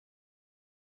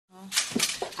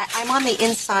I'm on the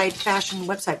Inside Fashion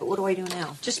website, but what do I do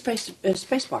now? Just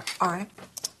space bar. All right.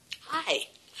 Hi.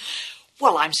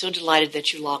 Well, I'm so delighted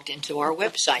that you logged into our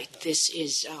website. This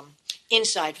is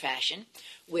Inside Fashion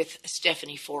with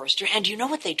Stephanie Forrester. And you know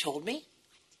what they told me?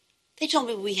 They told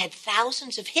me we had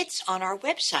thousands of hits on our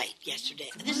website yesterday.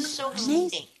 This is so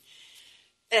exciting.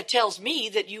 That tells me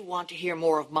that you want to hear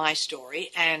more of my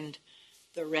story and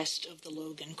the rest of the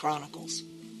Logan Chronicles.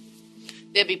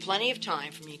 There'll be plenty of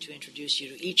time for me to introduce you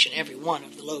to each and every one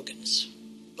of the Logans.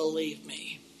 Believe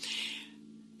me.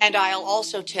 And I'll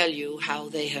also tell you how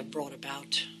they have brought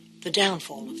about the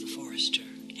downfall of the Forrester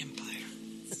Empire.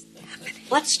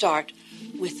 Let's start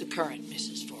with the current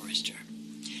Mrs. Forrester.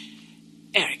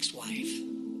 Eric's wife,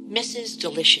 Mrs.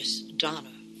 Delicious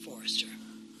Donna Forrester.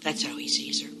 That's how he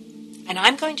sees her. And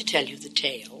I'm going to tell you the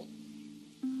tale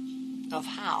of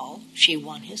how she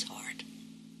won his heart.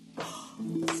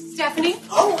 Stephanie?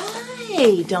 Oh,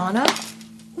 hi, Donna.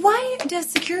 Why does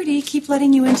security keep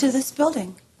letting you into this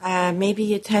building?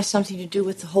 Maybe it has something to do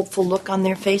with the hopeful look on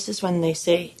their faces when they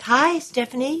say, "Hi,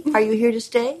 Stephanie, are you here to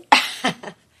stay?"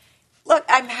 Look,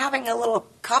 I'm having a little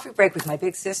coffee break with my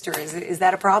big sister. Is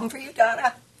that a problem for you,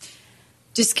 Donna?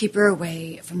 Just keep her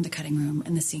away from the cutting room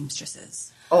and the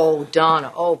seamstresses. Oh,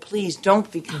 Donna, please don't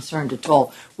be concerned at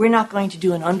all. We're not going to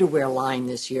do an underwear line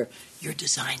this year. Your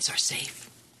designs are safe.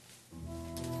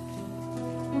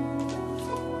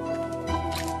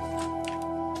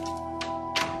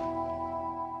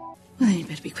 Well, then you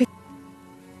better be quick.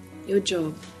 Your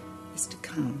job is to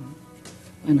come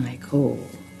when I call.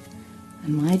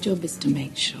 And my job is to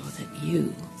make sure that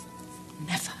you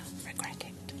never regret it.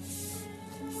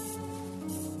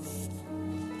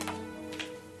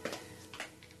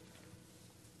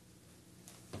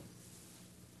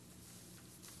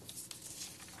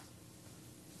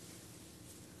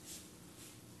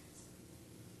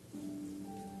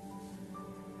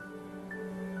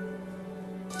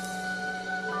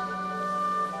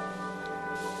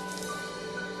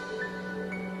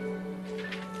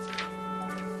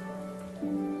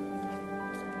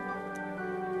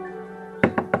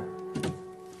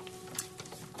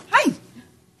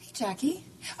 Jackie.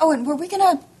 Oh, and were we going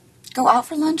to go out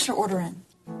for lunch or order in?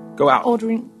 Go out.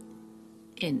 Ordering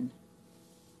in.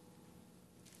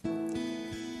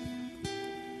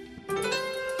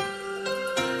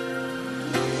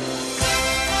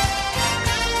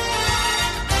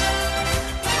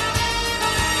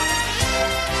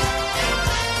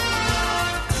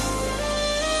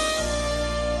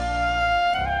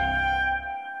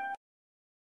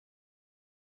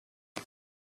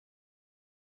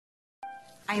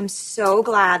 I am so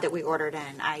glad that we ordered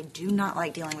in. I do not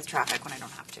like dealing with traffic when I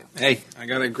don't have to. Hey, I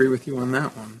gotta agree with you on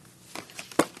that one.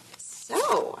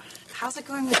 So, how's it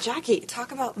going with Jackie?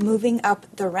 Talk about moving up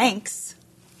the ranks.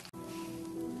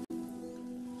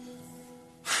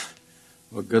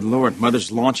 Well, good Lord,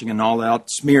 Mother's launching an all-out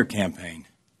smear campaign.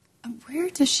 Where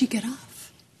does she get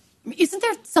off? I mean, isn't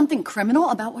there something criminal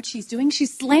about what she's doing?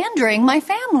 She's slandering my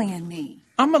family and me.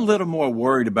 I'm a little more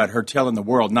worried about her telling the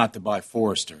world not to buy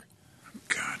Forrester.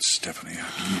 God, Stephanie, how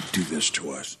can you do this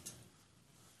to us?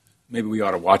 Maybe we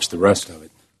ought to watch the rest of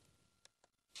it.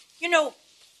 You know,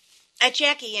 at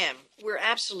Jackie M., we're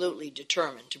absolutely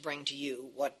determined to bring to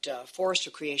you what Forrester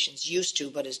Creations used to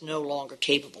but is no longer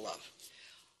capable of.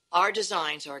 Our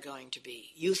designs are going to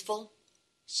be youthful,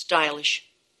 stylish,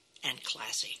 and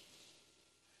classy.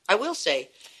 I will say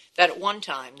that at one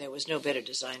time there was no better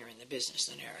designer in the business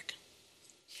than Eric.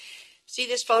 See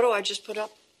this photo I just put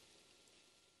up?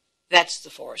 That's the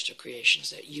Forrester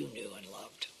Creations that you knew and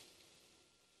loved.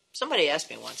 Somebody asked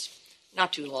me once,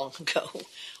 not too long ago,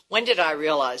 when did I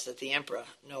realize that the Emperor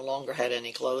no longer had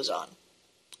any clothes on?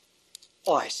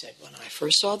 Oh, I said, when I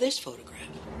first saw this photograph.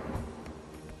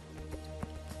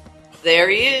 There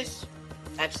he is.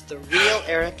 That's the real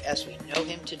Eric as we know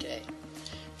him today.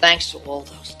 Thanks to all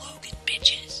those Logan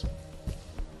bitches.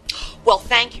 Well,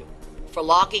 thank you for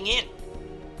logging in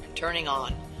and turning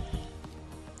on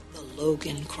the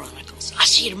Logan Chronicles. I'll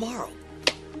see you tomorrow.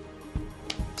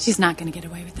 She's not going to get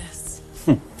away with this.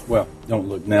 Well, don't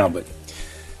look now, but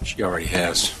she already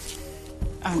has.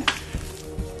 Oh, no.